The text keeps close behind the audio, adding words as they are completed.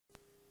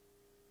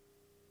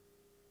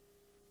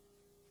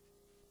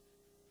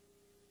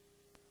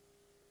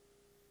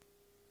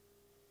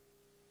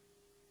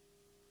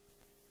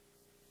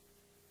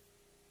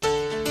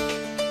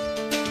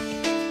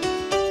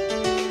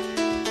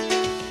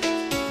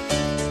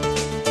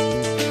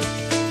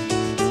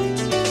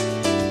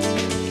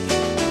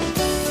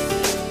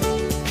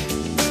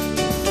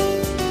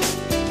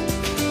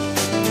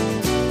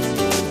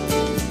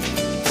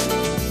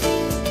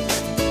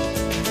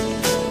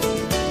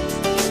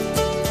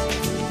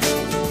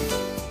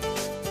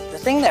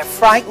thing that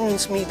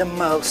frightens me the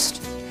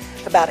most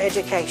about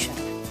education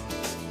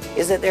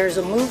is that there's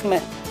a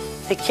movement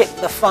to kick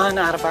the fun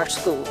out of our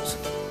schools.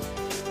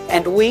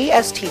 And we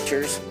as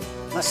teachers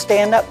must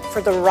stand up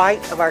for the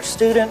right of our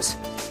students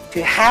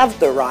to have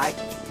the right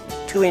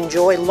to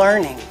enjoy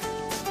learning,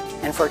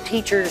 and for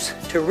teachers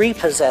to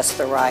repossess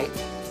the right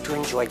to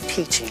enjoy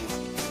teaching.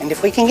 And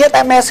if we can get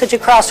that message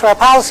across to our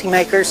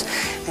policymakers,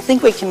 I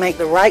think we can make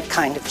the right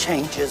kind of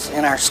changes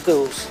in our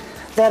schools.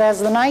 That as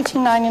the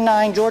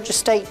 1999 Georgia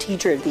State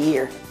Teacher of the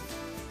Year,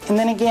 and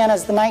then again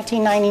as the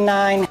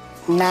 1999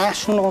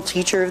 National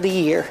Teacher of the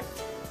Year,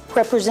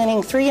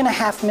 representing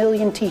 3.5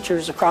 million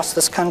teachers across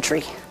this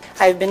country,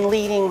 I have been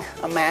leading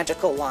a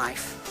magical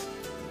life.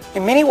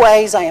 In many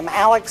ways, I am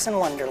Alice in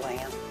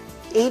Wonderland,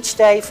 each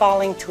day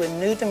falling to a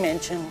new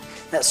dimension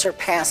that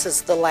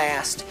surpasses the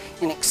last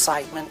in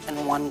excitement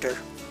and wonder.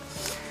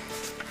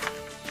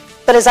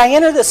 But as I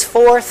enter this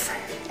fourth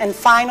and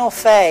final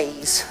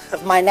phase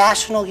of my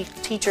National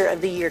Teacher of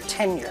the Year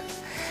tenure,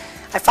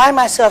 I find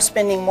myself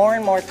spending more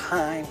and more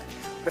time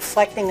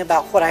reflecting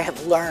about what I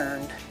have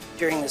learned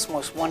during this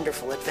most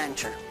wonderful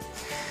adventure.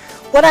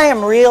 What I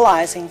am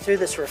realizing through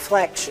this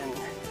reflection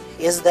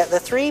is that the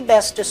three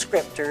best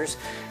descriptors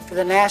for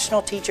the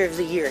National Teacher of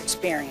the Year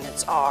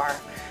experience are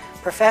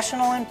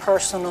professional and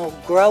personal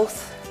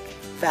growth,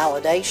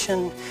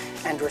 validation,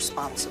 and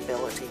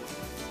responsibility.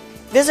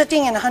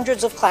 Visiting in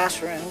hundreds of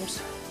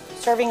classrooms,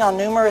 serving on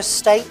numerous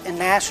state and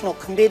national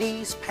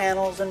committees,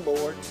 panels, and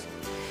boards,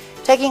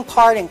 taking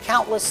part in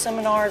countless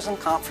seminars and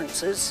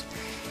conferences,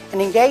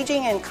 and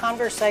engaging in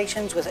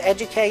conversations with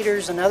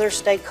educators and other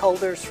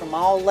stakeholders from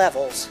all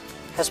levels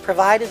has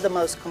provided the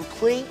most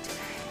complete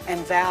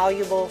and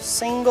valuable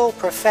single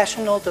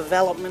professional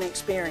development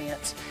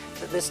experience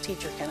that this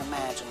teacher can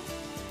imagine.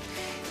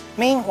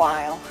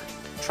 Meanwhile,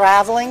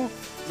 traveling,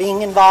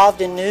 being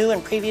involved in new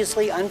and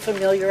previously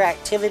unfamiliar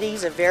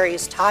activities of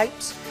various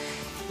types,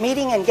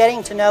 meeting and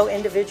getting to know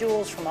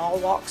individuals from all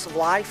walks of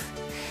life,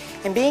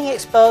 and being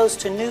exposed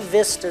to new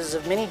vistas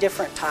of many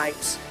different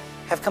types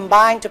have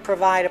combined to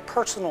provide a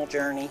personal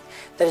journey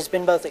that has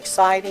been both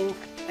exciting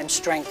and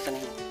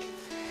strengthening.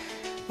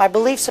 My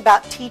beliefs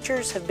about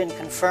teachers have been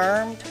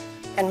confirmed,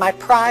 and my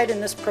pride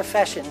in this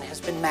profession has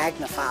been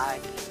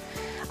magnified.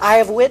 I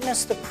have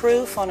witnessed the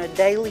proof on a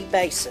daily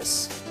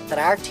basis that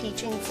our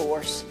teaching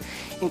force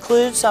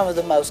includes some of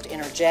the most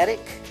energetic,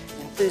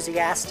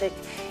 enthusiastic,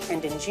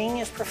 and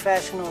ingenious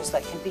professionals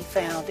that can be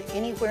found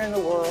anywhere in the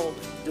world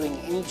doing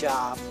any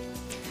job.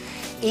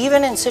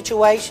 Even in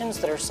situations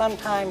that are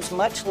sometimes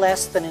much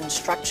less than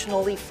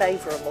instructionally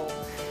favorable,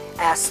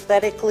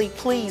 aesthetically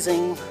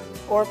pleasing,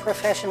 or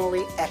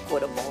professionally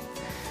equitable,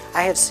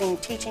 I have seen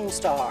teaching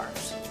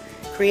stars,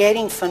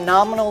 creating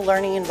phenomenal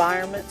learning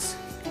environments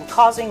and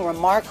causing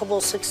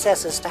remarkable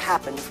successes to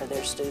happen for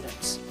their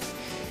students.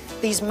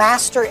 These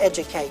master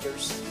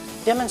educators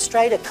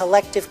demonstrate a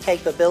collective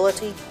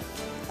capability,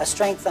 a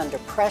strength under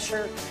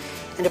pressure,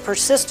 and a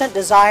persistent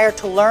desire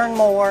to learn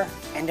more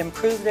and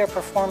improve their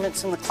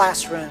performance in the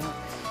classroom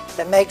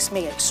that makes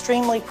me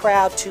extremely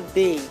proud to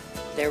be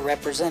their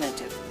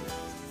representative.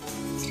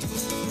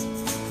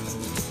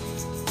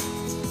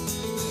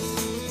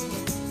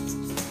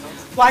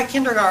 Why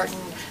kindergarten?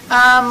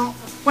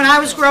 When I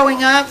was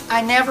growing up,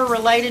 I never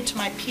related to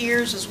my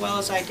peers as well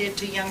as I did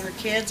to younger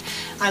kids.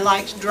 I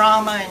liked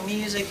drama and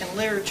music and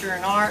literature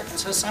and art, and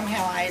so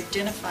somehow I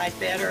identified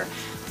better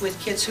with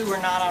kids who were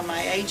not on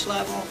my age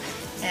level.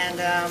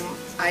 And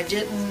I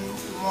didn't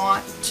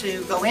want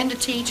to go into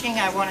teaching.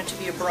 I wanted to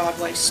be a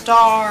Broadway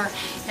star,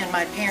 and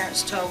my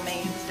parents told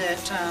me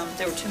that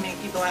there were too many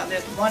people out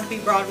there that wanted to be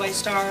Broadway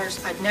stars.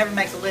 I'd never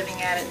make a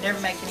living at it, never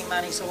make any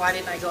money, so why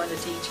didn't I go into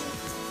teaching?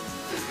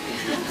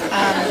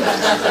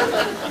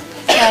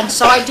 And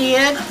so I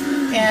did,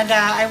 and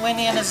I went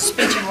in as a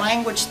speech and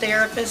language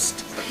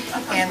therapist,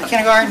 and the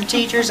kindergarten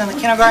teachers and the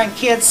kindergarten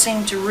kids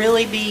seemed to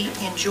really be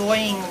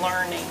enjoying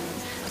learning.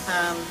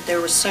 There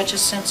was such a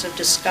sense of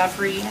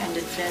discovery and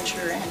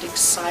adventure and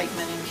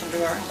excitement in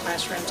kindergarten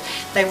classrooms.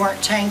 They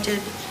weren't tainted,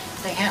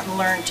 they hadn't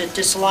learned to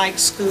dislike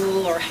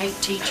school or hate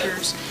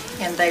teachers,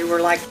 and they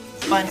were like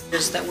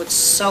sponges that would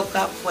soak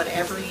up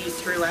whatever you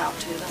threw out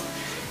to them.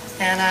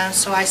 And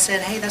so I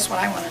said, hey, that's what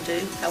I want to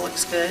do. That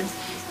looks good.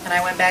 And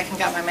I went back and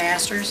got my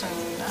master's,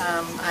 and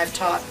I've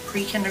taught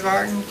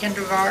pre-kindergarten,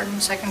 kindergarten,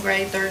 2nd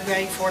grade, 3rd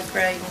grade, 4th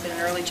grade, and been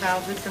an early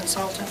childhood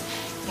consultant,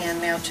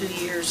 and now 2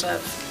 years of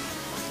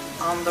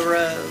on the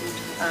road.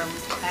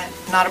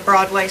 Not a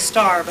Broadway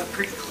star, but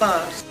pretty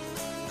close.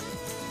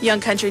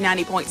 Young Country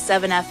 90.7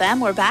 FM,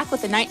 we're back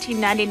with the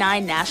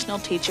 1999 National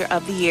Teacher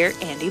of the Year,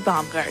 Andy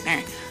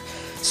Baumgartner.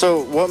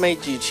 So what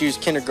made you choose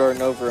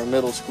kindergarten over a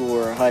middle school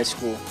or a high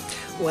school?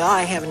 Well,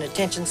 I have an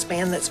attention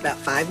span that's about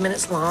 5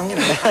 minutes long,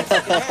 and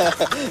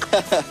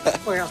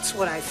where else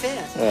would I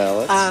fit?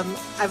 Well,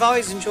 I've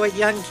always enjoyed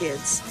young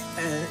kids,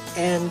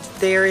 and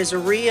there is a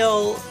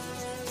real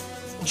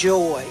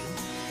joy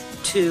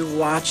to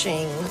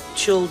watching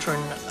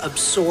children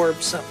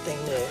absorb something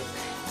new.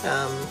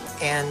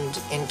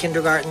 And in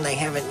kindergarten, they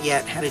haven't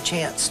yet had a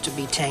chance to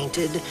be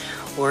tainted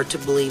or to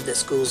believe that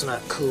school's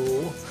not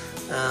cool.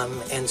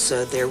 And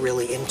so they're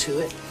really into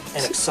it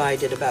and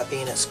excited about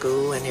being at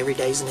school, and every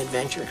day's an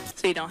adventure.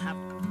 So you don't have...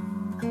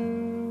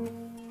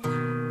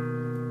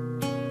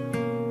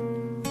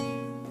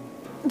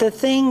 The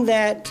thing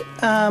that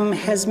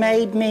has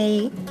made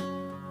me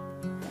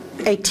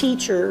a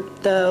teacher,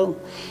 though,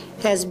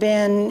 has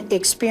been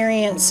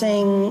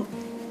experiencing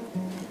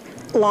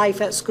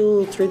life at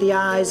school through the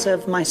eyes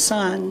of my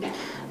son.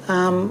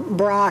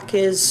 Brock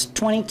is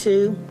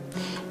 22.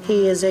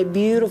 He is a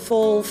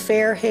beautiful,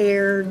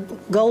 fair-haired,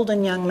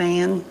 golden young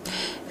man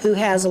who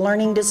has a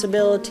learning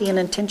disability and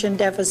attention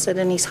deficit,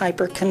 and he's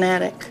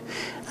hyperkinetic.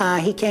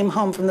 He came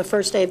home from the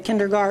first day of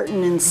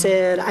kindergarten and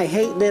said, "I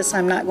hate this,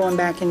 I'm not going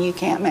back, and you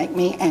can't make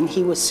me," and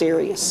he was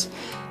serious.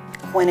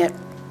 When it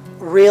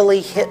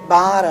really hit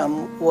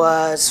bottom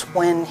was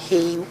when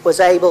he was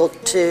able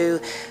to,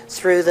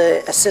 through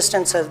the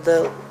assistance of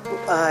the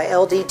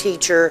LD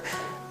teacher,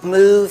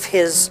 move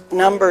his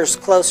numbers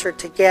closer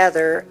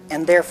together,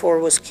 and therefore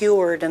was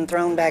cured and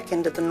thrown back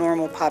into the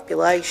normal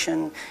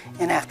population,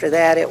 and after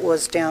that it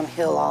was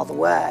downhill all the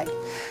way.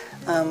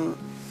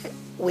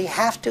 We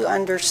have to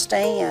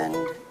understand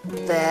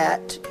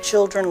that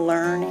children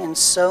learn in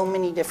so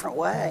many different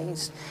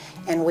ways,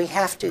 and we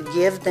have to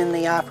give them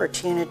the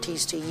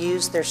opportunities to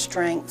use their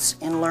strengths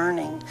in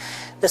learning.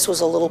 This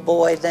was a little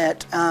boy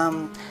that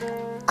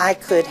I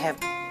could have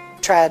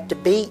tried to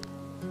beat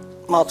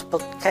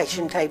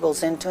multiplication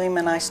tables into him,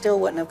 and I still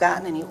wouldn't have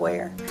gotten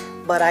anywhere.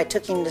 But I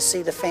took him to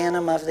see the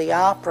Phantom of the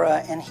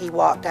Opera, and he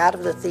walked out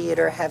of the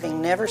theater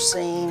having never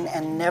seen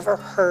and never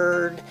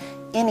heard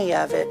any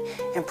of it,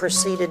 and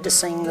proceeded to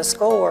sing the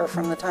score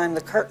from the time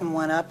the curtain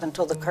went up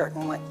until the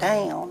curtain went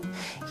down.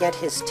 Yet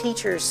his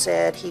teachers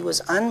said he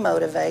was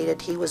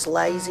unmotivated, he was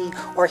lazy,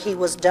 or he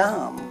was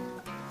dumb.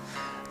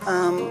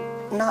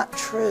 Not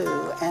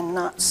true, and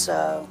not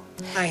so.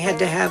 I had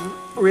to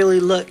really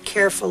look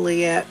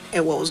carefully at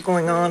what was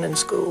going on in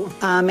school.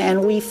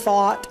 And we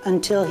fought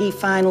until he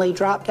finally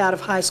dropped out of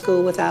high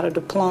school without a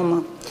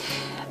diploma.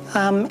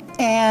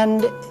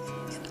 And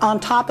on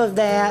top of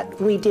that,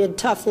 we did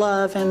tough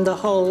love and the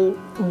whole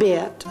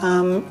bit.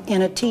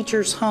 In a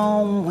teacher's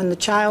home, when the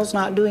child's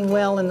not doing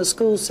well in the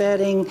school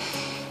setting,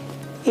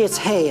 it's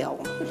hell.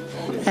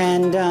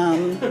 And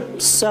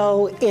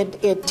so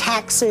it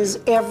taxes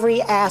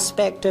every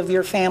aspect of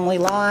your family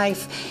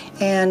life.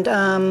 And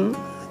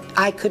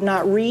I could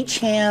not reach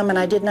him, and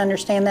I didn't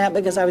understand that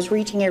because I was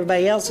reaching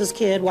everybody else's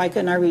kid. Why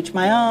couldn't I reach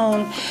my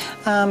own?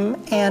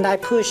 And I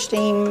pushed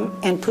him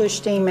and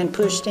pushed him and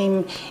pushed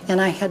him, and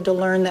I had to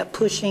learn that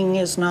pushing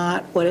is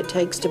not what it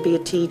takes to be a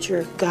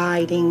teacher.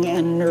 Guiding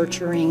and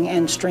nurturing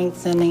and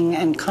strengthening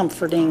and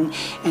comforting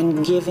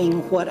and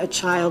giving what a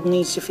child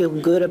needs to feel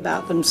good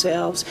about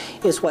themselves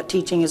is what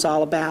teaching is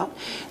all about.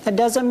 That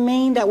doesn't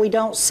mean that we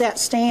don't set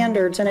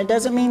standards, and it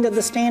doesn't mean that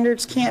the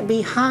standards can't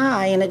be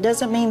high, and it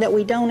doesn't mean that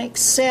we don't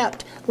accept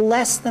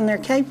less than they're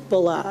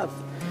capable of.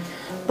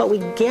 But we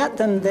get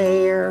them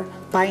there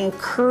by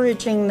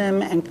encouraging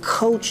them and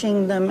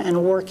coaching them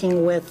and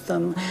working with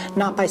them,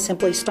 not by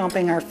simply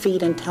stomping our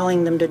feet and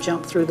telling them to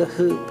jump through the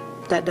hoop.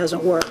 That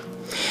doesn't work.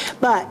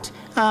 But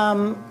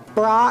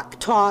Brock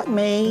taught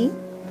me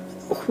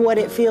what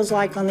it feels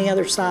like on the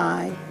other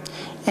side.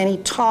 And he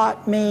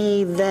taught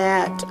me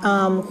that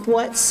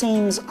what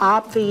seems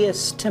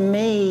obvious to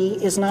me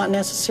is not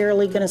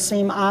necessarily going to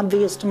seem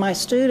obvious to my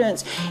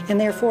students,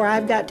 and therefore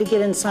I've got to get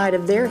inside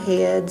of their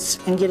heads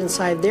and get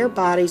inside their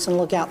bodies and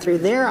look out through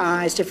their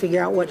eyes to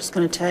figure out what it's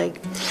going to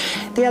take.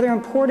 The other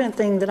important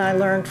thing that I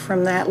learned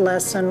from that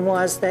lesson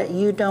was that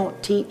you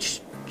don't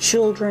teach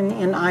children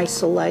in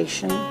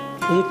isolation.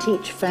 You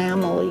teach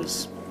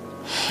families.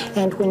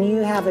 And when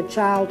you have a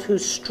child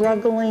who's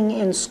struggling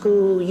in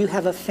school, you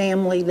have a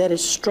family that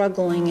is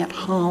struggling at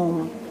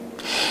home.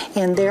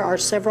 And there are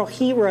several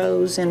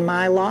heroes in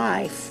my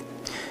life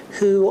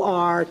who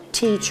are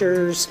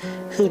teachers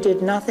who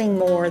did nothing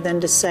more than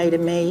to say to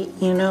me,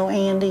 "You know,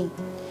 Andy,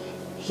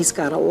 he's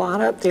got a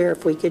lot up there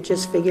if we could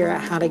just figure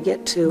out how to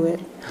get to it."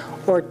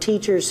 Or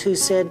teachers who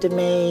said to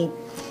me,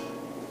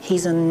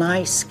 "He's a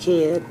nice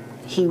kid.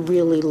 He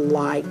really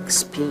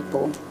likes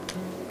people."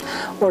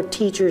 Or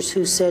teachers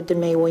who said to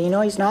me, "Well, you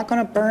know, he's not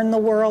going to burn the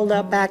world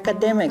up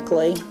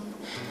academically,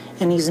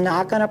 and he's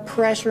not going to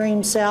pressure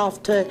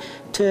himself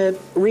to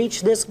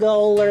reach this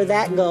goal or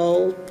that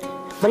goal,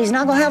 but he's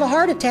not going to have a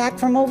heart attack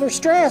from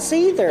overstress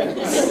either."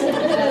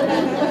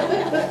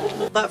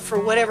 But for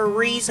whatever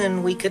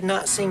reason, we could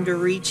not seem to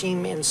reach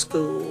him in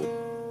school.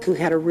 Who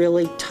had a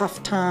really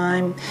tough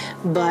time,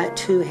 but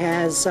who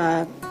has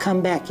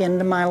come back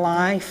into my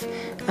life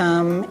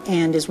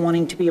and is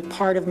wanting to be a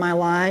part of my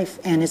life,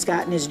 and has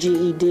gotten his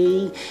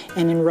GED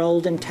and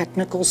enrolled in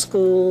technical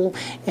school,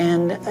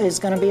 and is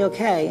going to be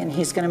okay, and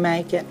he's going to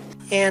make it.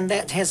 And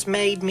that has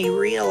made me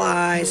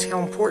realize how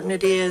important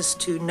it is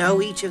to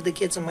know each of the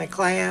kids in my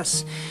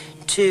class,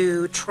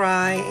 to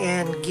try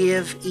and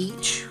give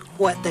each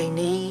what they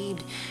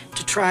need,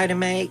 to try to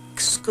make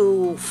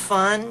school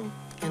fun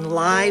and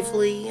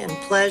lively and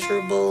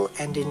pleasurable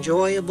and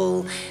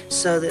enjoyable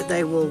so that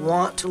they will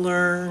want to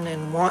learn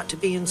and want to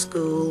be in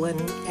school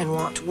and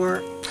want to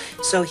work.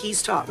 So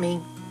he's taught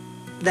me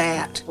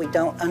that. We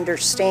don't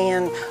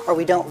understand or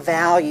we don't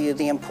value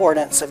the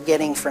importance of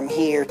getting from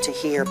here to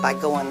here by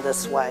going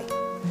this way.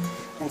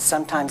 And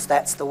sometimes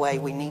that's the way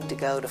we need to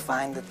go to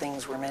find the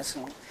things we're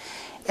missing.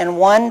 And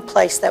one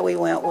place that we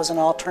went was an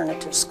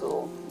alternative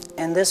school.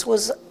 And this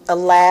was a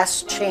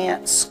last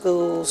chance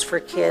schools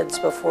for kids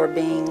before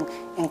being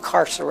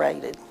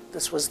incarcerated.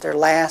 This was their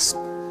last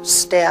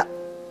step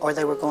or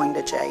they were going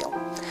to jail.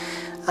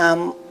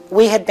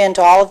 We had been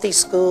to all of these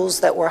schools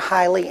that were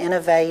highly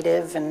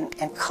innovative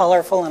and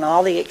colorful and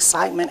all the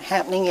excitement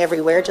happening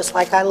everywhere, just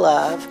like I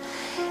love.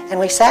 And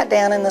we sat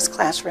down in this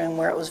classroom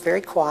where it was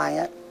very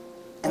quiet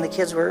and the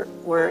kids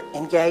were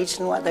engaged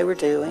in what they were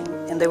doing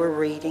and they were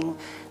reading.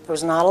 There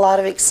was not a lot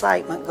of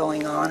excitement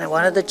going on, and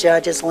one of the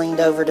judges leaned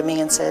over to me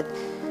and said,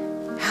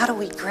 "How do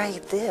we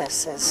grade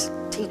this as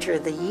Teacher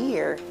of the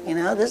Year? You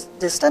know, this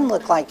doesn't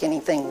look like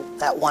anything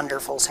that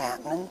wonderful's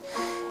happening."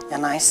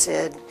 And I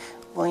said,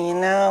 "Well, you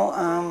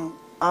know,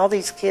 all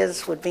these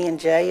kids would be in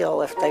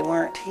jail if they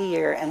weren't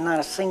here, and not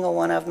a single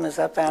one of them is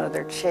up out of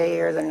their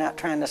chair. They're not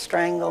trying to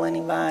strangle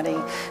anybody.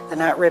 They're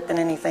not ripping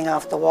anything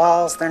off the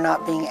walls. They're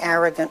not being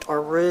arrogant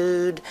or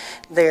rude.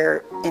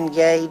 They're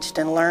engaged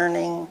in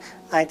learning.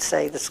 I'd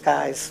say the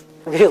sky's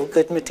real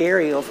good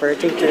material for a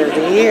Teacher of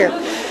the Year."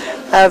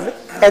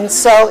 And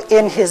so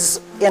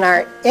in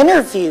our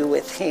interview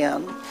with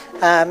him,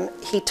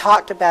 he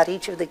talked about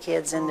each of the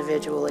kids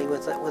individually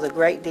with a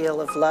great deal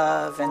of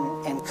love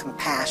and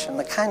compassion,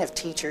 the kind of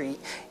teacher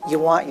you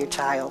want your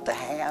child to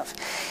have.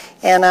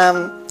 And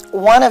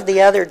one of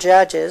the other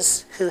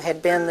judges who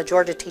had been the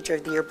Georgia Teacher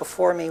of the Year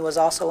before me was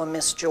also a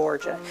Miss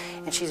Georgia.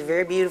 And she's a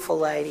very beautiful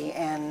lady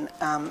and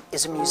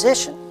is a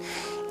musician.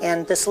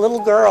 And this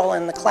little girl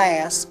in the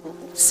class,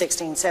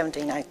 16,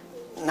 17,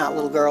 not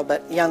little girl,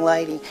 but young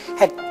lady,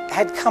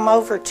 had come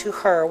over to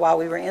her while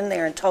we were in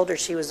there and told her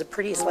she was the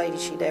prettiest lady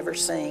she'd ever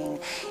seen.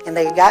 And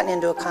they had gotten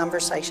into a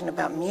conversation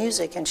about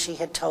music, and she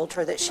had told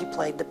her that she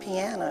played the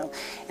piano.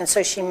 And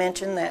so she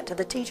mentioned that to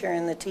the teacher,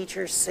 and the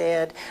teacher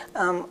said,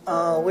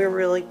 "We're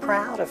really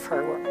proud of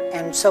her."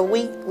 And so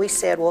we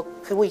said, "Well,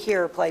 could we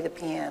hear her play the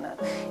piano?"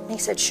 And he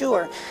said,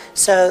 "Sure."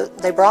 So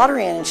they brought her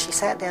in, and she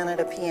sat down at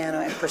a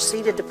piano and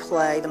proceeded to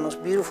play the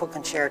most beautiful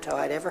concerto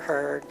I'd ever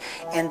heard,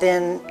 and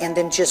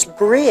then just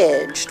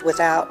bridged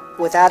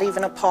without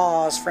even a pause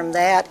from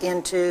that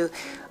into,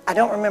 I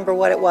don't remember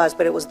what it was,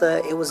 but it was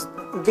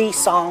the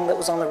song that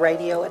was on the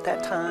radio at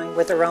that time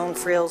with her own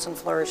frills and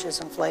flourishes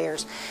and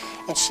flares.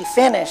 And she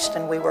finished,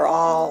 and we were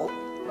all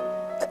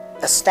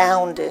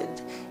astounded.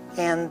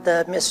 And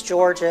the Miss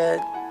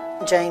Georgia,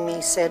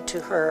 Jamie, said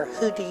to her,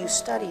 "Who do you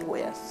study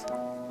with?"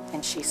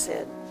 And she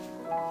said,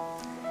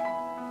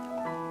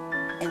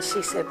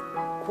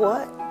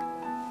 "What?"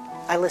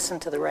 "I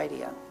listened to the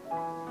radio."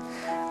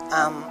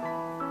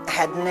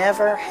 Had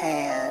never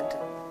had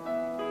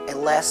a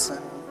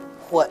lesson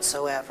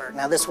whatsoever.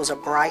 Now, this was a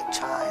bright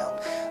child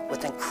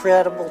with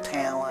incredible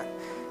talent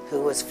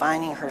who was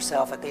finding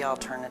herself at the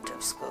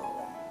alternative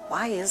school.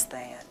 Why is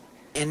that?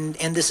 And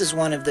this is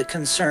one of the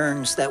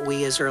concerns that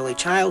we as early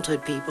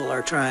childhood people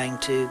are trying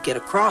to get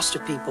across to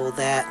people,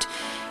 that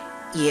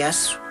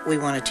yes, we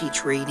want to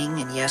teach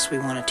reading, and yes, we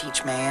want to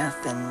teach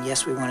math, and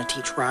yes, we want to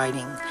teach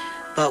writing,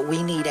 but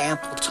we need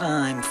ample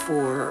time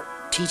for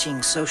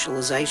teaching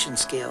socialization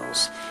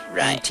skills,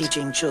 right, and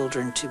teaching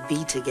children to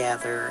be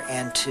together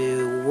and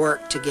to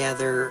work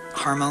together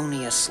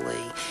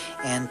harmoniously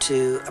and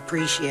to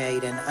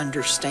appreciate and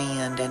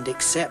understand and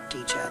accept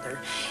each other.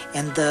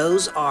 And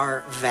those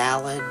are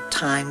valid,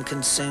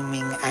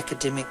 time-consuming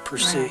academic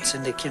pursuits,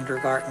 right, into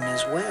kindergarten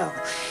as well.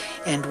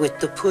 And with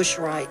the push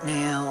right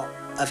now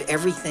of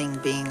everything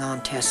being on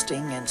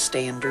testing and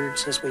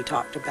standards, as we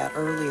talked about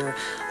earlier,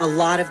 a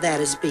lot of that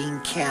is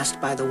being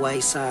cast by the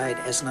wayside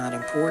as not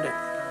important.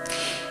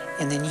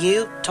 And then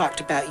you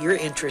talked about your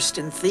interest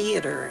in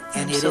theater,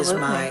 and absolutely, it is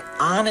my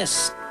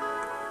honest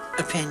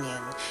opinion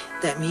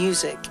that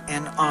music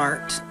and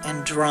art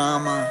and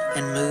drama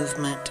and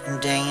movement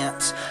and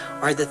dance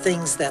are the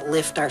things that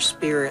lift our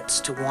spirits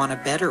to want a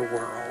better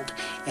world.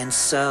 And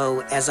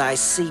so as I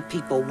see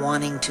people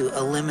wanting to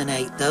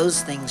eliminate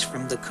those things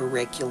from the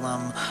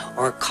curriculum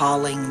or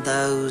calling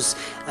those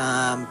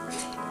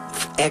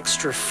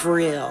extra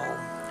frill,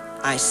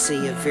 I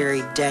see a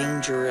very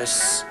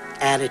dangerous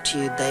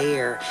attitude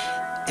there.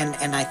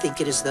 And I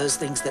think it is those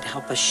things that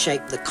help us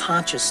shape the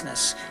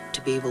consciousness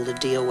to be able to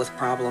deal with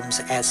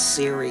problems as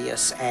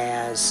serious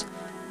as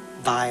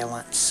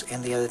violence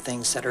and the other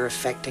things that are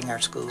affecting our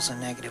schools in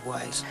negative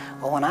ways.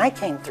 Well, when I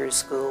came through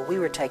school, we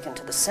were taken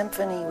to the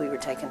symphony, we were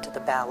taken to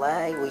the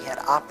ballet, we had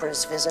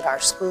operas visit our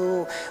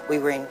school, we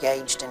were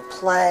engaged in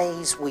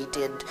plays, we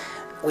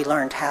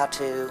learned how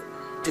to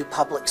do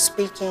public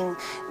speaking.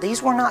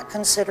 These were not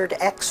considered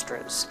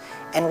extras.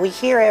 And we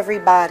hear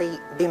everybody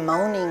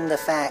bemoaning the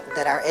fact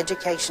that our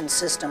education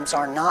systems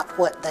are not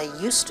what they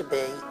used to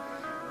be,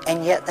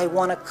 and yet they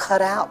want to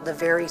cut out the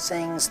very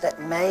things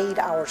that made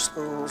our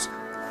schools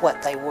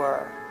what they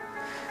were.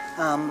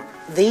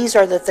 These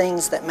are the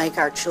things that make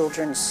our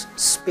children's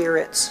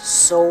spirits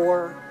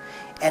soar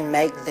and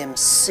make them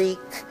seek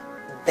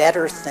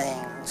better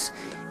things.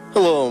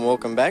 Hello and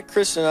welcome back.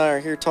 Chris and I are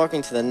here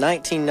talking to the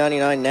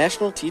 1999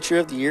 National Teacher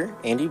of the Year,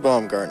 Andy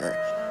Baumgartner.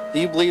 Do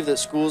you believe that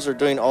schools are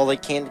doing all they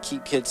can to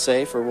keep kids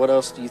safe, or what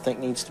else do you think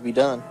needs to be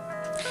done?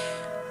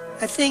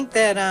 I think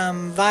that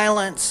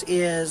violence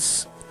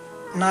is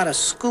not a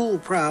school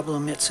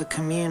problem, it's a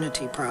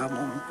community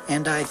problem.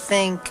 And I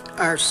think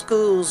our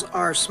schools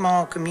are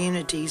small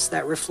communities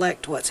that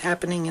reflect what's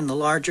happening in the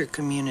larger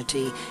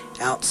community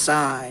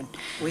outside.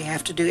 We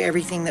have to do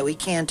everything that we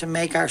can to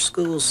make our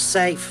schools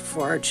safe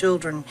for our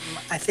children.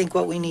 I think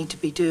what we need to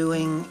be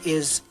doing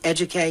is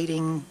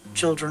educating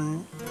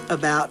children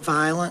about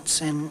violence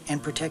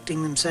and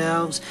protecting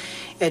themselves,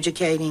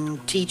 educating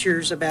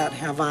teachers about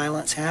how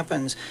violence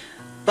happens.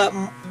 But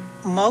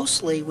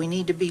mostly we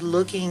need to be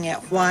looking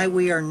at why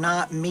we are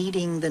not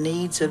meeting the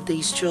needs of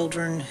these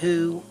children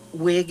who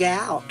wig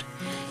out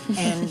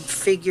and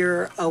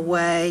figure a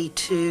way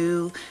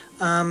to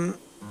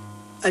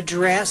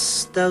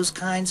address those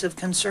kinds of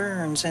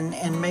concerns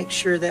and make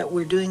sure that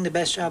we're doing the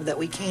best job that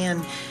we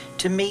can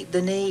to meet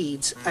the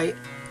needs.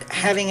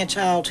 Having a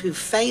child who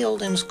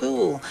failed in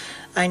school,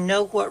 I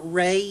know what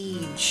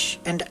rage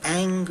and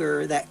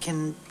anger that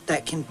can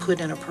put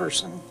in a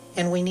person.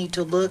 And we need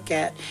to look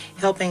at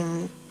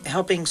helping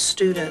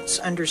students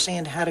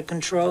understand how to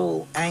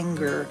control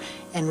anger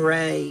and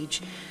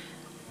rage.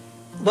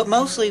 But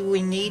mostly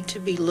we need to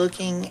be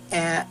looking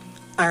at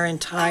our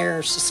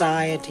entire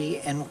society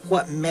and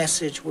what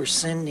message we're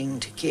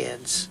sending to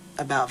kids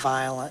about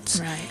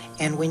violence. Right.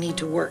 And we need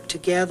to work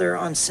together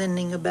on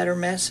sending a better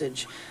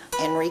message.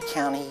 Henry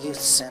County Youth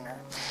Center.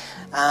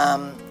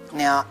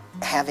 Now,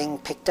 having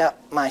picked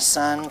up my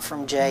son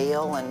from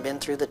jail and been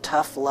through the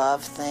tough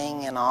love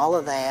thing and all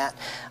of that,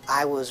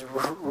 I was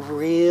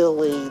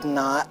really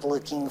not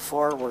looking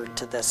forward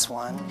to this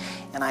one.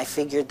 And I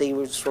figured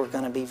these were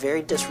going to be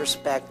very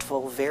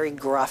disrespectful, very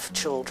gruff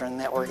children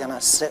that were going to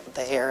sit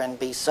there and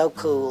be so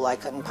cool I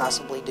couldn't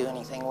possibly do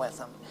anything with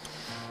them.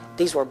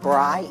 These were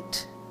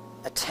bright,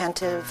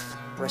 attentive,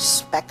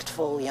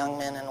 respectful young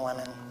men and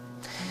women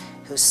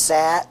who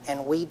sat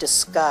and we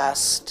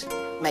discussed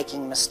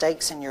making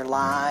mistakes in your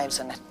lives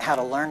and how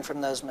to learn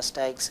from those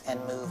mistakes and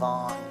move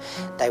on.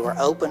 They were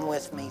open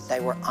with me, they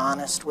were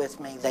honest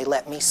with me, they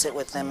let me sit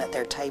with them at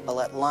their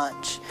table at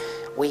lunch.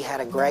 We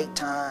had a great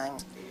time.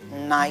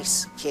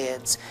 Nice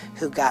kids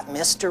who got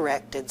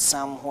misdirected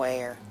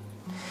somewhere,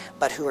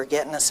 but who are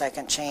getting a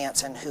second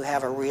chance and who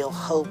have a real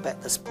hope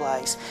at this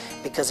place,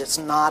 because it's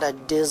not a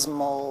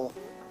dismal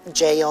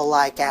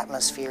jail-like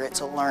atmosphere, it's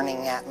a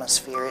learning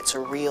atmosphere, it's a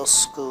real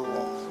school.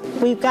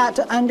 We've got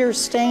to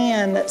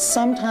understand that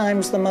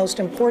sometimes the most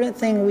important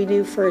thing we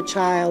do for a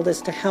child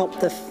is to help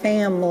the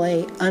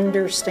family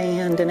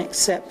understand and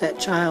accept that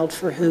child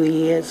for who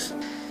he is.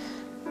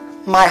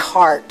 My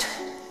heart,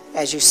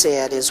 as you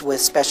said, is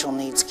with special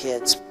needs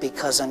kids,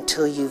 because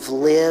until you've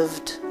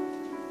lived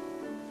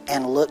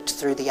and looked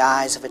through the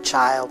eyes of a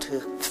child who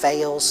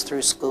fails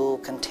through school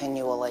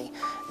continually,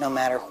 no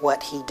matter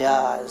what he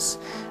does,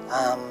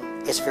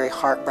 it's a very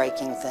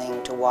heartbreaking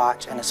thing to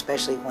watch, and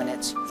especially when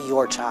it's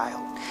your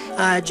child.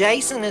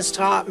 Jason has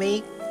taught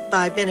me,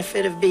 by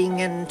benefit of being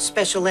in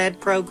special ed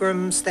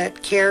programs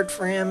that cared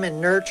for him and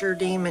nurtured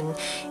him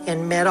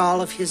and met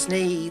all of his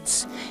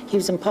needs. He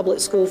was in public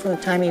school from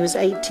the time he was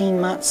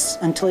 18 months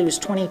until he was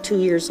 22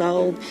 years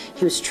old.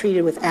 He was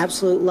treated with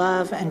absolute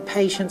love and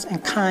patience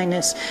and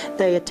kindness.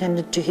 They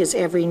attended to his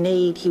every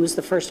need. He was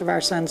the first of our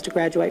sons to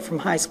graduate from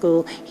high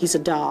school. He's a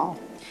doll.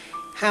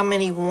 How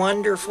many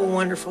wonderful,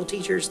 wonderful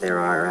teachers there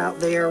are out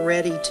there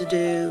ready to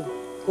do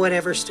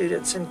whatever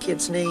students and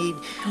kids need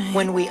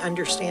when we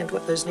understand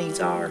what those needs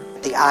are.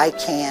 The I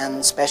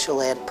CAN special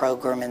ed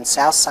program in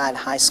Southside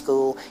High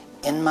School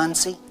in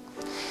Muncie,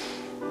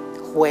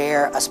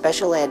 where a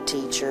special ed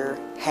teacher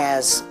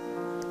has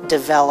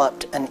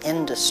developed an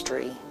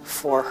industry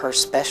for her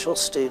special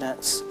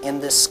students in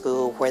this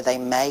school where they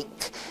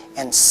make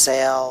and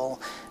sell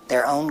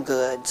their own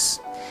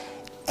goods.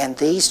 And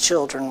these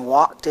children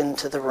walked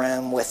into the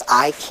room with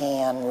I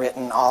CAN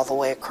written all the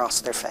way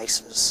across their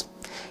faces,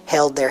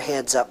 held their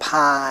heads up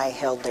high,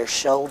 held their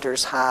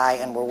shoulders high,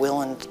 and were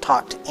willing to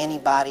talk to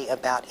anybody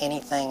about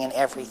anything and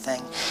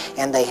everything.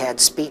 And they had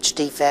speech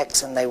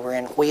defects, and they were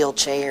in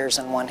wheelchairs,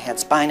 and one had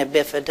spina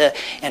bifida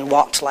and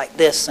walked like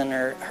this, and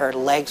her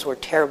legs were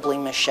terribly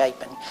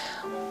misshapen.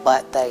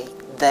 But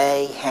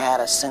they had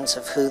a sense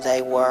of who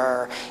they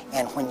were,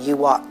 and when you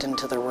walked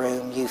into the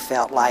room, you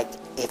felt like,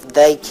 if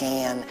they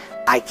can,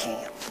 I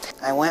can.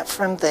 I went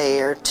from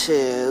there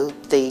to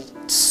the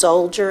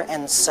Soldier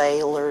and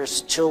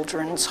Sailors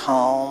Children's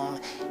Home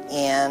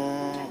in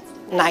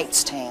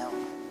Knightstown,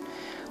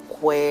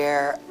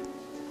 where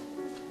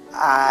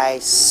I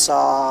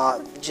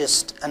saw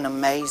just an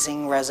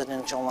amazing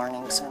residential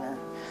learning center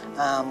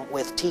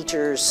with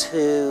teachers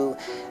who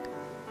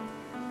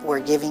were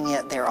giving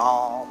it their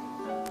all.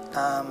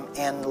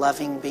 and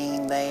loving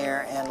being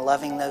there and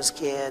loving those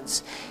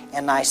kids.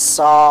 And I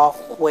saw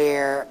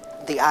where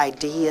the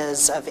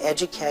ideas of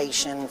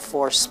education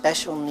for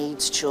special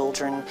needs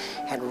children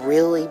had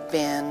really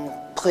been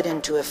put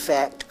into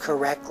effect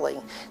correctly.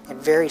 They had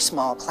very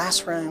small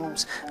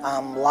classrooms,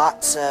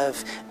 lots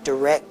of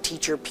direct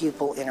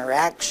teacher-pupil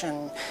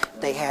interaction.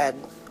 They had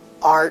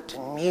art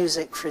and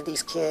music for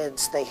these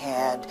kids. They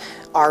had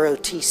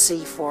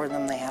ROTC for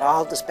them. They had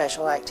all the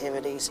special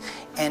activities,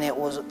 and it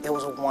was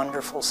a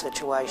wonderful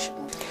situation.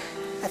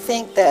 I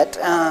think that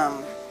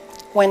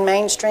when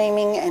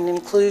mainstreaming and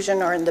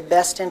inclusion are in the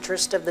best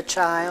interest of the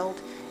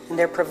child, and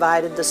they're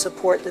provided the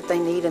support that they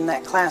need in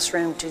that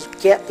classroom to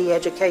get the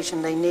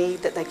education they need,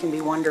 that they can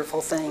be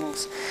wonderful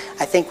things.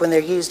 I think when they're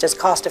used as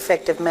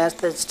cost-effective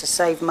methods to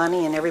save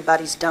money and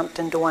everybody's dumped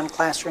into one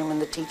classroom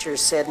and the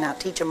teachers said, now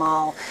teach them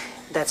all,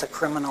 that's a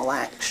criminal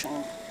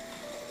action.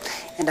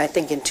 And I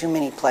think in too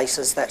many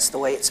places that's the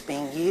way it's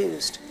being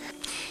used.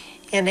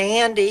 And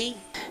Andy,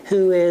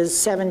 who is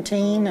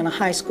 17 and a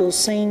high school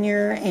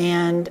senior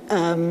and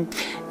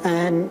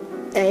an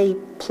A+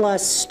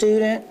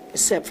 student,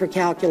 except for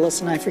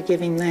calculus, and I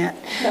forgive him that.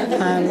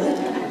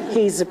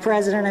 He's the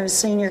president of his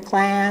senior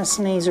class,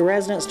 and he's a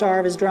resident star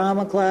of his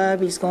drama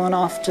club. He's going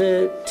off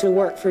to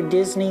work for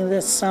Disney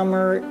this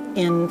summer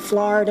in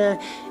Florida,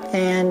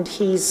 and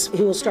he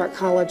will start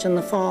college in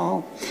the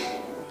fall.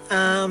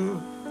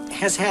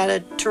 Has had a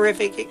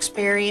terrific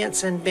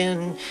experience and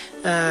been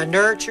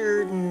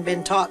nurtured and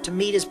been taught to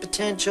meet his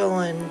potential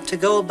and to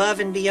go above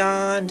and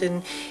beyond,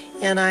 and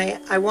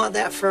I want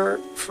that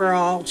for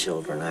all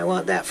children. I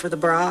want that for the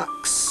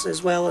Brocks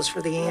as well as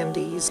for the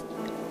Andys.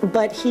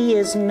 But he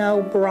is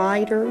no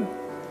brighter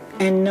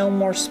and no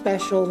more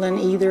special than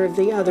either of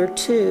the other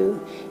two.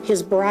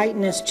 His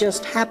brightness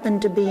just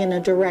happened to be in a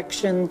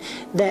direction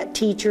that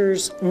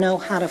teachers know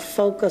how to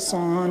focus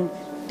on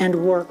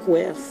and work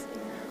with.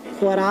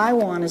 What I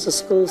want is a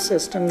school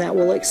system that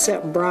will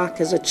accept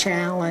Brock as a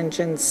challenge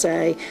and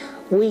say,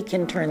 we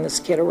can turn this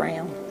kid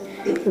around.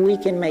 We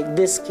can make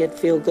this kid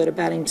feel good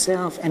about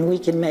himself, and we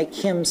can make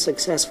him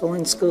successful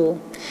in school.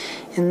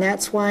 And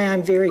that's why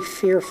I'm very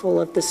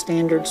fearful of the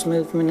standards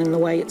movement and the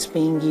way it's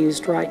being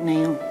used right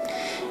now.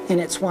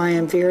 And it's why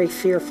I'm very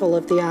fearful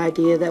of the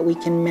idea that we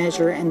can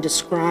measure and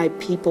describe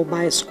people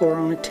by a score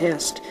on a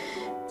test.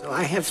 So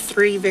I have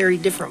 3 very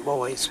different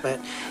boys,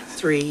 but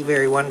 3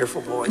 very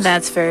wonderful boys.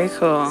 That's very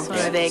cool. So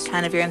are they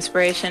kind of your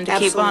inspiration to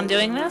keep on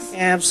doing this?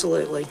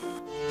 Absolutely.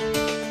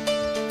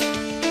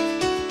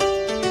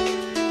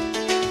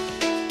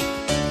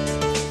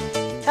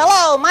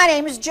 Hello, my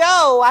name is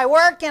Joe. I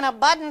work in a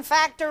button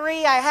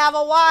factory. I have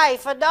a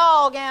wife, a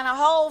dog, and a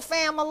whole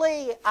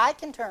family. I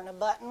can turn a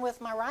button with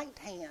my right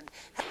hand.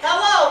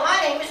 Hello, my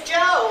name is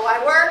Joe.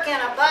 I work in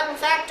a button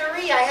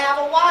factory. I have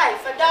a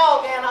wife, a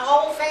dog, and a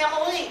whole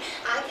family.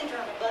 I can turn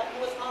a button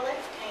with my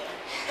left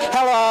hand.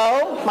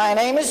 Hello, my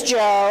name is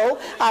Joe.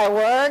 I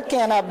work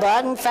in a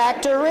button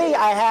factory.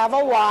 I have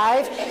a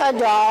wife, a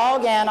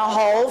dog, and a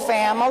whole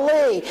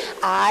family.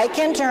 I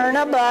can turn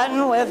a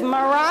button with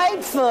my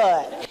right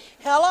foot.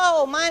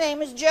 Hello, my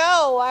name is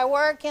Joe. I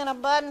work in a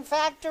button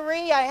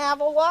factory. I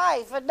have a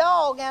wife, a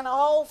dog, and a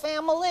whole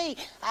family.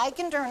 I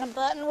can turn a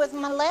button with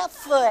my left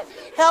foot.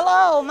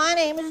 Hello, my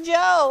name is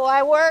Joe.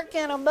 I work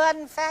in a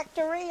button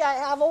factory. I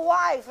have a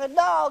wife, a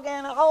dog,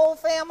 and a whole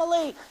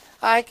family.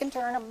 I can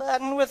turn a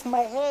button with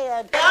my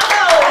head.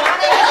 Hello, my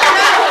name is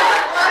Joe.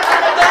 I work in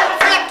a button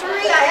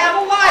factory. I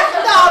have a wife,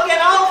 a dog, and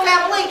a whole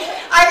family.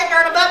 I can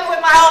turn a button with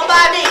my whole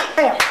body.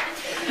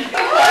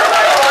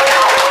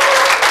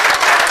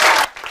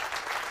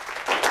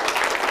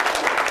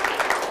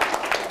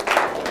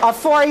 A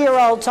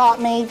 4-year-old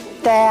taught me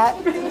that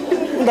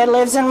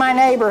lives in my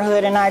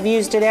neighborhood, and I've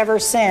used it ever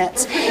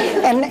since.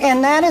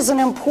 And that is an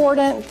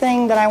important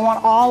thing that I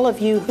want all of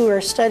you who are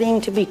studying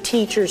to be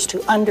teachers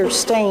to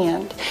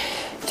understand.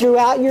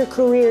 Throughout your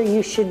career,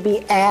 you should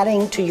be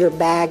adding to your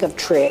bag of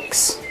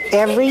tricks.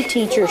 Every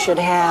teacher should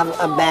have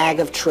a bag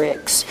of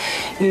tricks.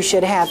 You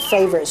should have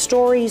favorite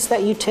stories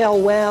that you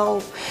tell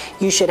well.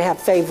 You should have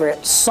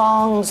favorite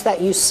songs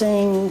that you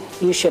sing.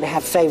 You should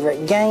have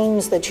favorite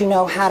games that you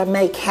know how to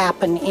make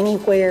happen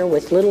anywhere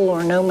with little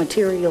or no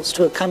materials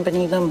to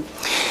accompany them.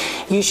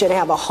 You should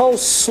have a whole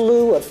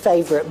slew of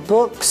favorite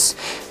books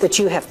that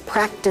you have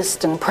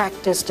practiced and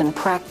practiced and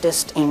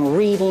practiced in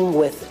reading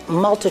with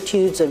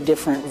multitudes of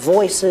different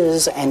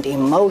voices and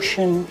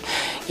emotion.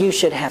 You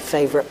should have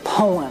favorite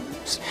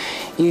poems.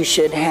 You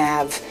should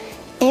have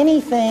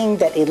anything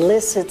that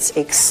elicits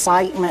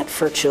excitement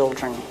for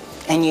children.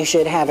 And you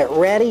should have it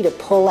ready to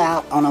pull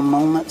out on a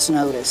moment's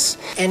notice.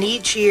 And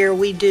each year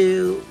we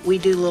do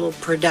little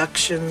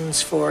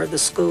productions for the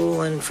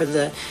school and for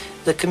the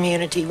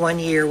community. One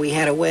year we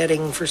had a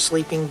wedding for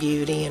Sleeping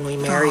Beauty, and we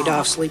married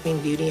off Sleeping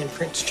Beauty and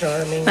Prince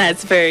Charming.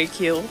 That's very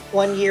cute.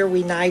 One year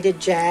we knighted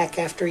Jack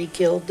after he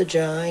killed the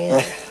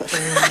giant.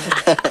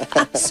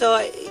 So,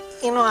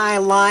 you know, I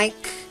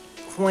like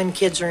when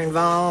kids are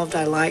involved.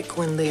 I like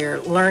when they're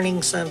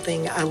learning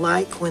something. I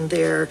like when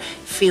they're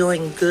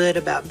feeling good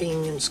about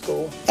being in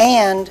school.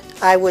 And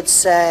I would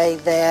say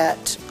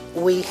that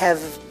we have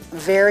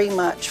very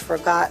much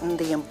forgotten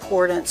the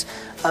importance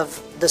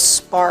of the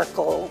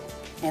sparkle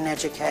in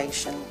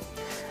education.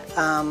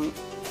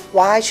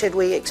 Why should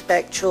we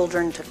expect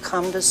children to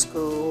come to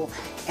school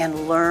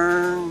and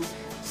learn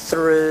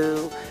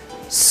through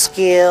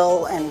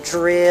skill and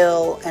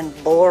drill and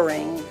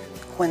boring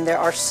when there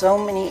are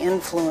so many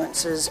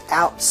influences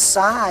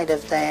outside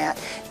of that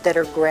that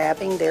are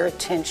grabbing their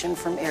attention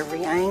from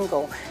every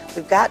angle?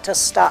 We've got to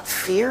stop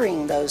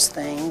fearing those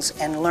things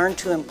and learn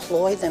to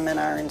employ them in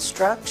our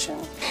instruction.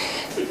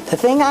 The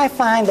thing I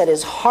find that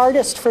is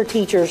hardest for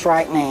teachers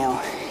right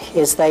now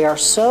is they are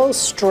so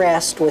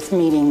stressed with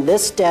meeting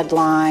this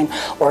deadline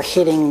or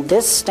hitting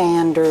this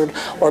standard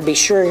or be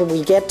sure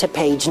we get to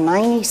page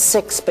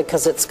 96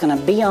 because it's going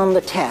to be on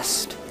the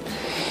test,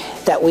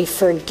 that we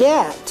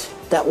forget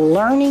that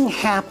learning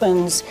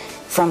happens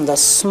from the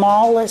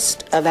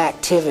smallest of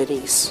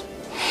activities.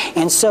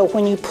 And so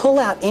when you pull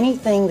out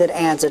anything that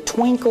adds a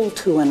twinkle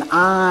to an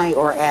eye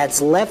or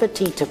adds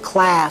levity to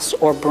class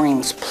or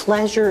brings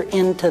pleasure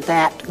into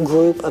that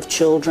group of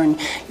children,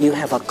 you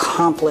have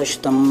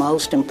accomplished the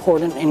most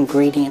important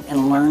ingredient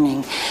in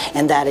learning,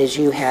 and that is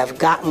you have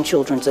gotten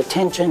children's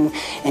attention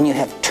and you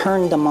have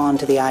turned them on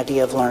to the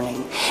idea of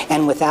learning.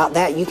 And without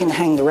that, you can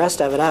hang the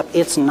rest of it up.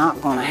 It's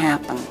not going to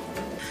happen.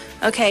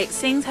 Okay,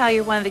 seeing how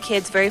you're one of the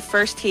kids' very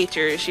first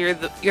teachers, you're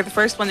the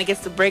first one that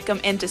gets to break them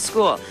into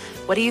school.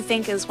 What do you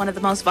think is one of the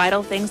most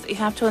vital things that you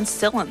have to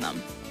instill in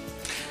them?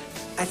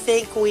 I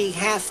think we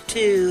have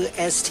to,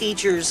 as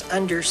teachers,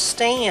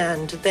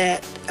 understand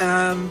that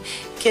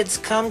kids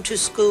come to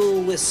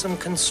school with some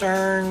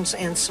concerns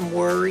and some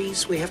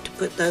worries. We have to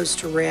put those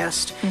to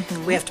rest.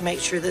 Mm-hmm. We have to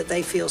make sure that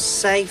they feel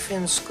safe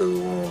in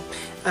school.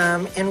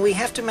 And we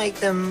have to make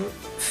them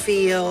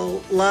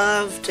feel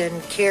loved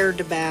and cared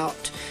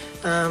about.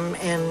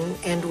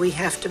 And we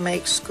have to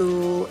make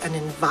school an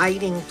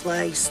inviting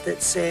place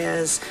that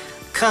says,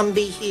 come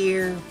be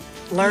here,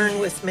 learn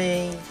with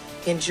me,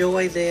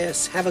 enjoy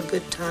this, have a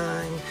good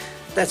time.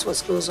 That's what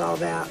school's all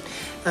about.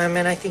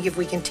 And I think if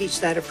we can teach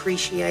that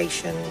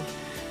appreciation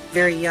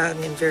very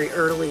young and very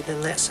early,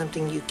 then that's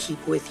something you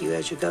keep with you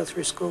as you go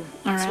through school.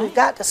 All right. So we've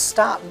got to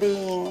stop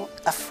being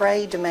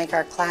afraid to make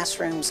our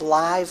classrooms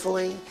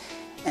lively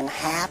and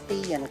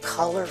happy and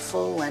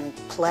colorful and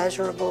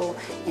pleasurable,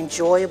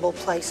 enjoyable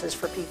places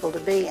for people to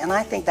be. And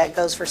I think that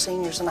goes for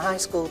seniors in high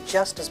school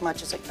just as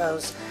much as it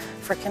goes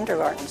for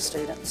kindergarten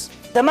students.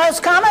 The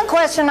most common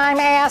question I'm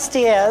asked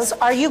is,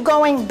 are you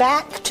going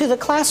back to the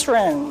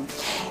classroom?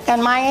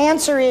 And my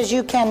answer is,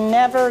 you can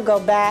never go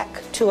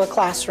back to a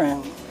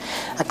classroom.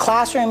 A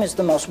classroom is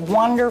the most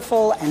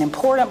wonderful and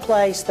important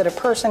place that a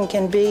person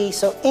can be,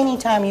 so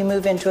anytime you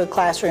move into a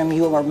classroom,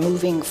 you are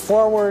moving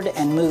forward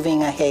and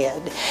moving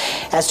ahead.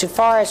 As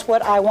far as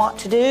what I want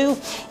to do,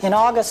 in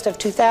August of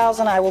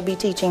 2000, I will be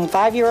teaching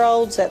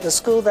 5-year-olds at the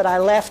school that I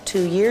left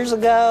 2 years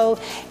ago,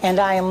 and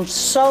I am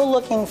so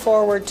looking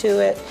forward to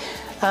it.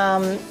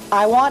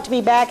 I want to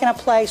be back in a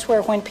place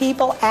where when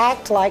people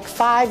act like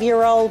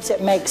 5-year-olds,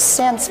 it makes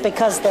sense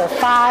because they're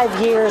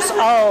 5 years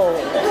old.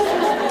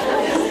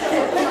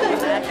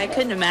 I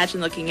couldn't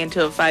imagine looking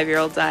into a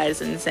 5-year-old's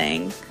eyes and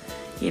saying,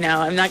 you know,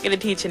 I'm not going to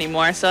teach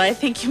anymore, so I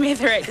think you made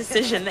the right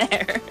decision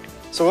there.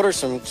 So what are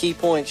some key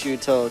points you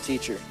would tell a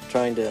teacher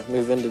trying to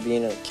move into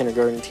being a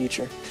kindergarten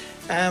teacher?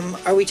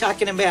 Are we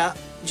talking about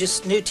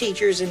just new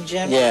teachers in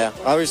general? Yeah,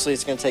 obviously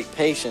it's going to take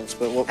patience,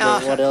 but what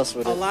else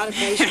would it? A lot of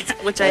patience.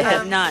 Which I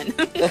have none.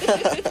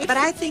 But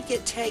I think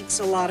it takes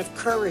a lot of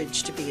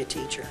courage to be a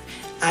teacher.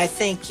 I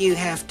think you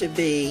have to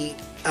be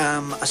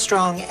a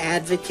strong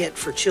advocate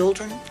for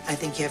children. I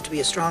think you have to be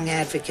a strong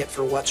advocate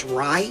for what's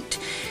right.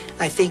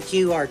 I think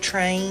you are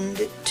trained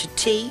to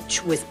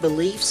teach with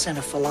beliefs and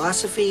a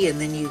philosophy, and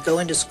then you go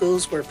into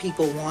schools where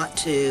people want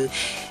to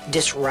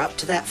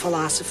disrupt that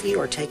philosophy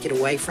or take it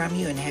away from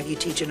you and have you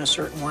teach in a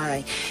certain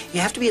way. You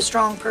have to be a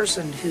strong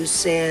person who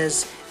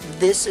says,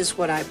 this is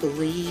what I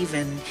believe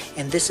and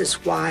this is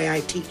why I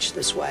teach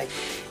this way.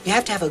 You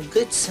have to have a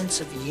good sense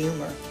of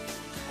humor.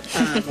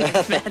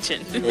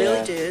 Imagine. You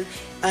really do.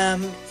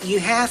 You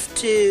have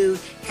to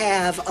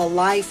have a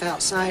life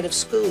outside of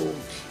school.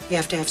 You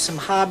have to have some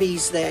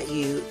hobbies that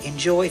you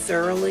enjoy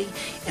thoroughly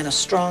and a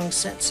strong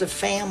sense of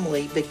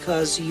family,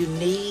 because you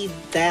need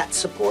that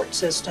support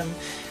system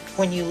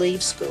when you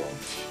leave school.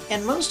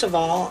 And most of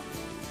all,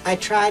 I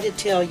try to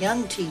tell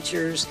young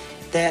teachers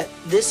that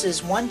this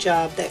is one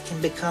job that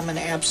can become an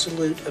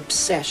absolute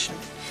obsession.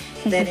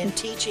 That in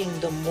teaching,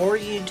 the more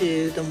you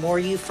do, the more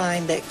you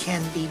find that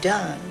can be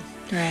done.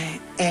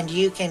 Right. And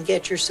you can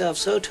get yourself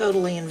so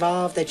totally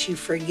involved that you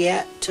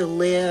forget to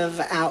live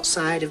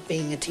outside of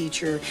being a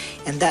teacher,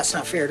 and that's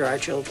not fair to our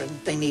children.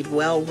 They need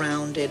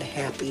well-rounded,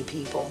 happy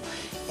people.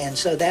 And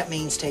so that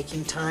means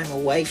taking time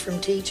away from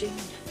teaching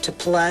to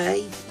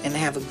play and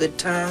have a good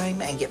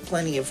time and get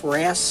plenty of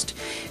rest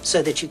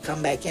so that you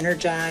come back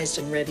energized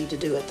and ready to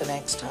do it the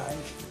next time.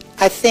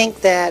 I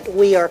think that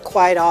we are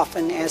quite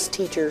often, as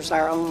teachers,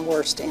 our own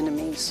worst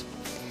enemies.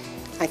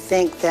 I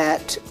think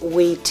that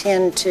we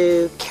tend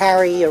to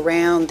carry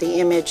around the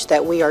image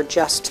that we are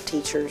just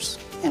teachers.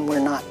 and we're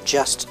not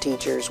just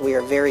teachers. We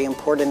are very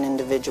important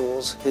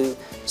individuals who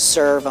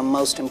serve a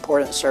most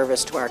important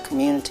service to our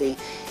community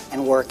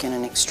and work in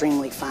an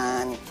extremely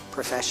fine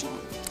profession.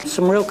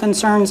 Some real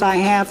concerns I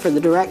have for the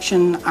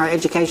direction our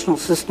educational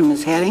system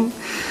is heading,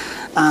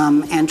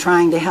 and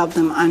trying to help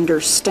them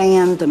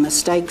understand the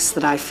mistakes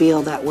that I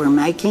feel that we're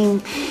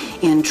making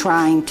in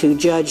trying to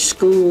judge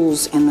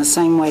schools in the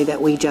same way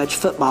that we judge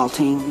football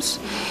teams.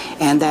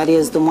 And that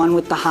is the one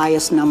with the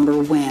highest number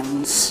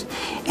wins.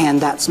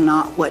 And that's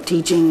not what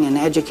teaching and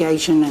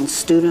education and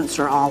students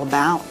are all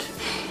about.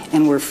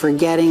 And we're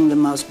forgetting the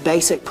most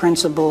basic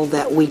principle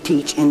that we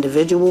teach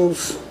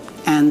individuals,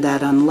 and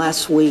that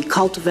unless we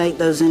cultivate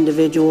those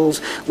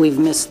individuals, we've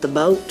missed the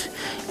boat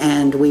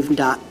and we've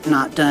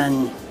not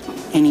done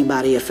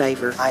anybody a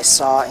favor. I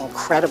saw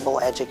incredible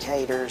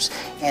educators,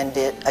 and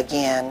it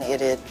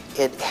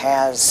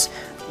has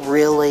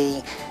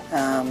really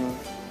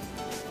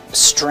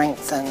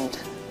strengthened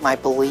my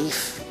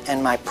belief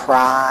and my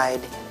pride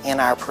in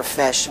our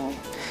profession.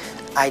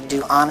 I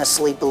do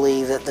honestly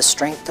believe that the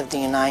strength of the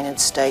United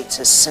States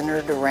is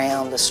centered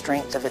around the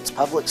strength of its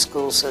public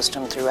school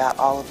system throughout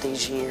all of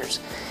these years.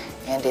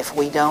 And if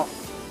we don't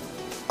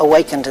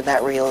awaken to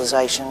that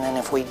realization, and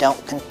if we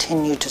don't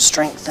continue to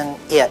strengthen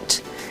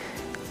it,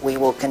 we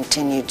will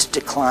continue to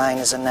decline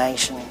as a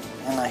nation,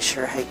 and I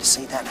sure hate to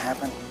see that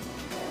happen.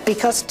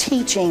 Because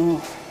teaching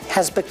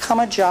has become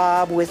a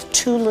job with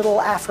too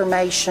little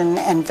affirmation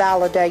and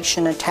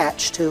validation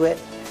attached to it,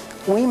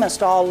 we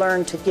must all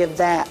learn to give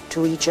that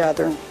to each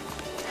other.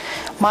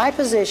 My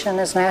position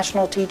as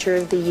National Teacher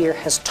of the Year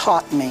has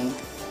taught me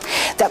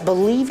that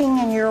believing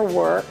in your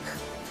work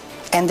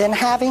and then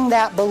having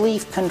that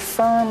belief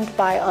confirmed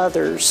by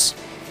others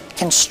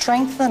can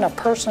strengthen a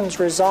person's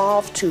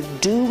resolve to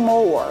do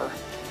more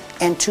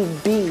and to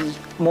be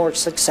more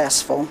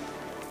successful.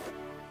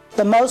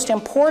 The most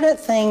important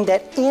thing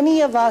that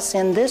any of us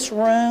in this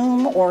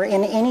room or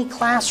in any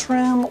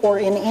classroom or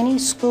in any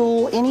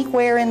school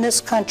anywhere in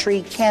this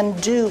country can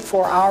do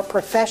for our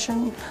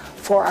profession,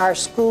 for our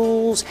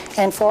schools,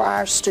 and for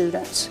our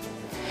students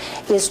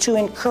is to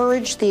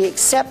encourage the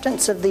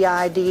acceptance of the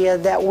idea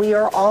that we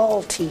are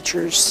all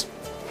teachers,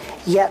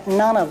 yet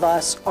none of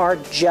us are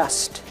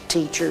just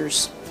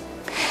teachers.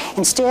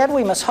 Instead,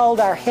 we must hold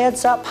our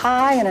heads up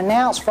high and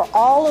announce for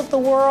all of the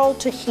world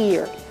to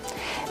hear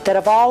that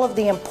of all of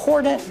the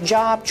important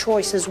job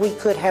choices we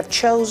could have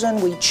chosen,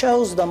 we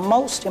chose the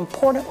most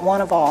important one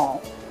of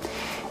all.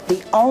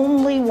 The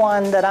only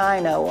one that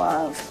I know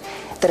of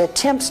that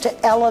attempts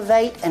to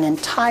elevate an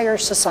entire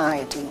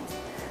society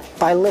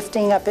by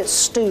lifting up its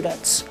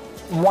students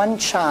one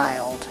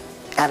child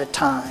at a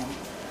time.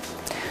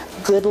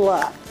 Good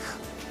luck,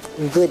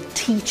 good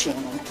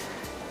teaching,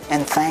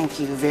 and thank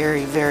you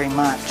very, very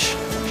much.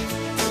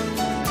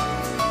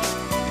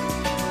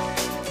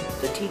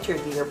 The Teacher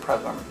of the Year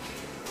program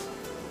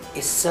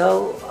is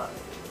so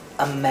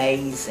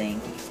amazing.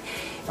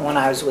 And when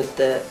I was with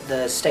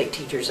the State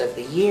Teachers of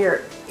the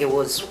Year, it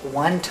was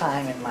one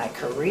time in my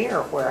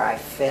career where I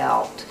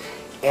felt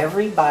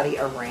everybody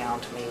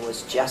around me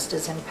was just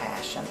as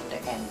impassioned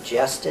and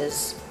just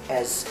as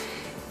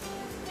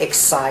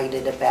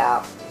excited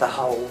about the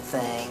whole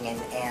thing,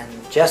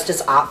 and just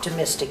as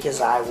optimistic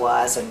as I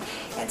was,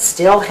 and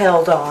still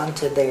held on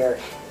to their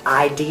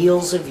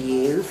ideals of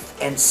youth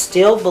and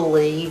still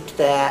believed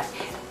that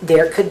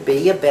there could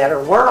be a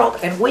better world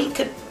and we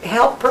could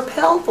help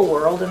propel the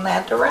world in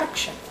that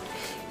direction.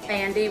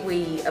 Andy,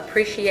 we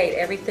appreciate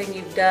everything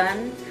you've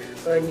done,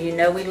 and you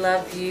know we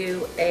love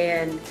you,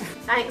 and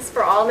thanks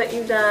for all that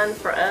you've done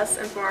for us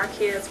and for our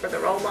kids, for the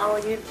role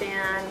model you've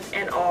been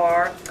and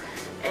are.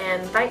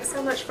 And thanks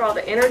so much for all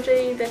the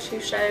energy that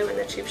you show and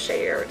that you've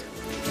shared.